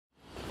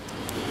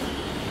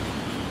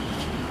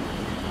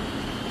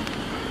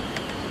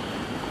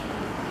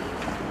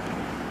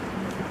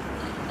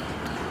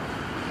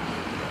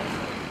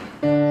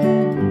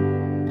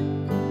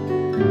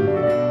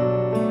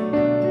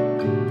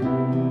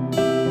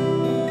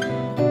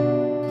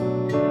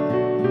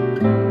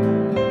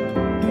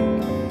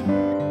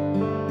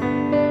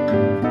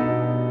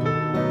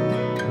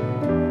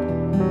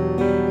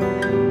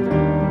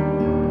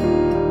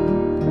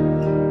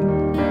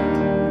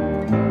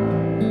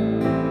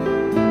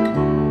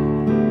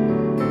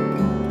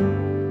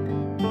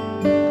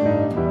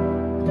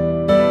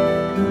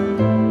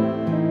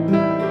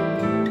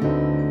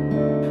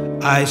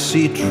I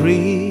see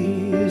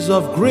trees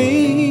of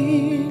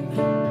green,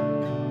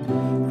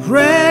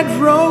 red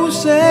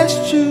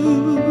roses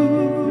too.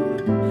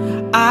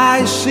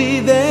 I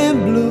see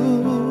them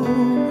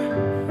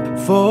bloom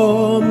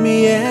for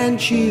me and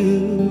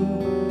you.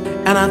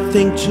 And I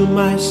think to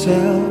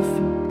myself,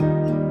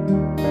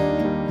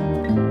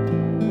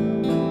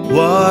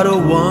 what a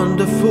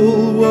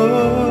wonderful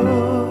world.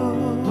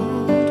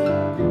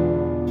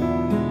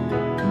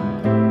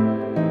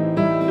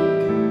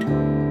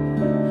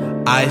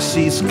 I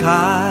see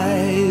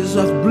skies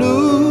of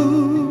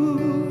blue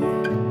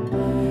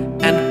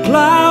and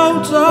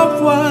clouds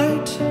of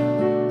white,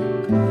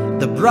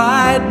 the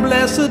bright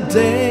blessed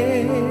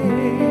day,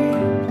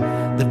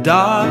 the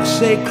dark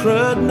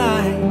sacred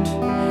night.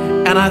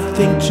 And I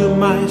think to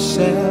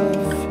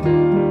myself,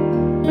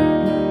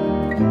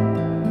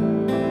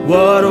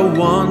 what a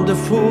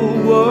wonderful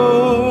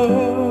world.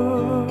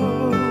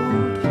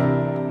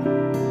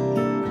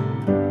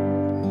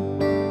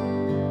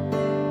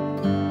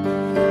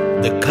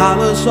 The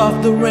colors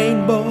of the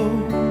rainbow,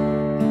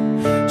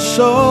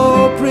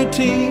 so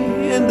pretty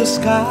in the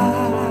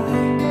sky,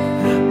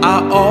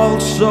 are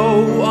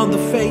also on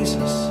the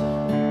faces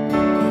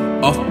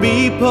of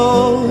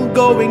people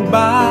going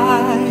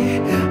by.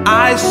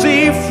 I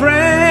see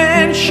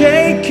friends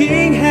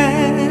shaking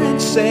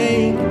hands,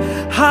 saying,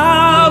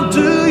 how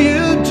do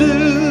you do?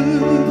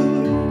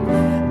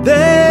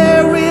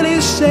 They're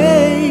really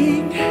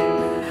saying,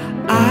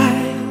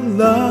 I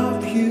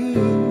love you.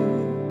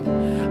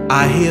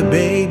 I hear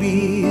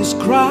babies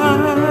cry,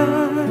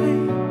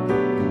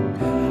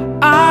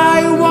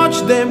 I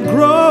watch them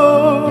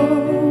grow.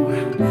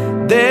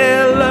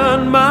 They'll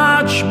learn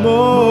much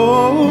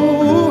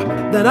more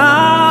than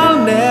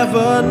I'll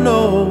never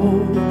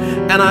know.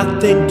 And I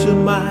think to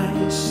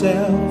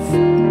myself,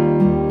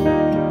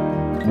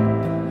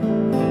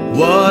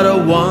 what a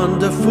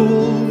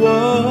wonderful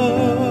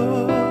world.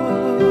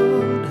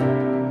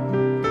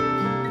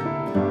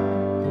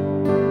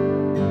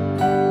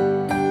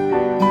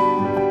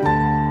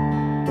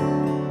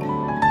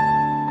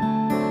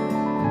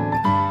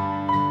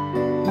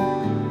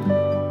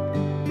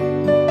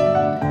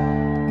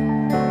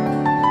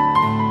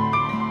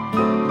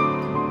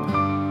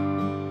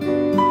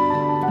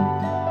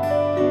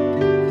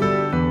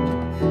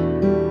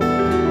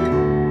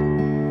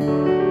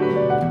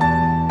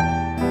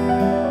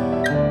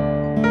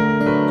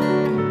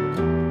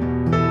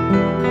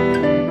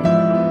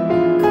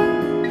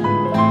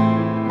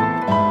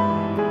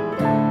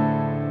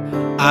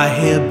 I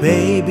hear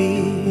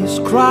babies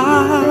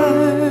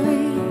cry,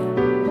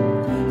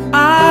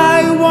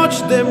 I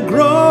watch them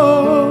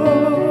grow.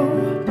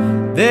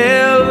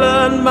 They'll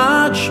learn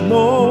much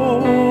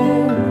more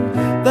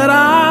that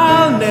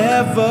I'll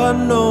never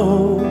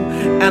know.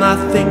 And I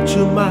think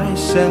to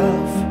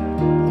myself,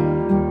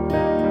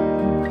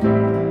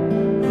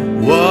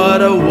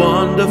 what a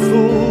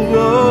wonderful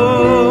world.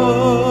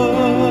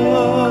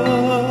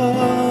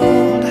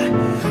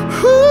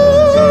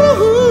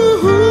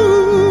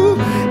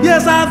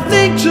 Yes, I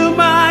think to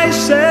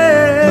myself,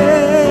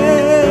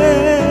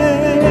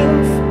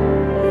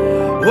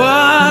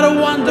 what a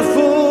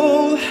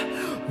wonderful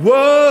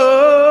world.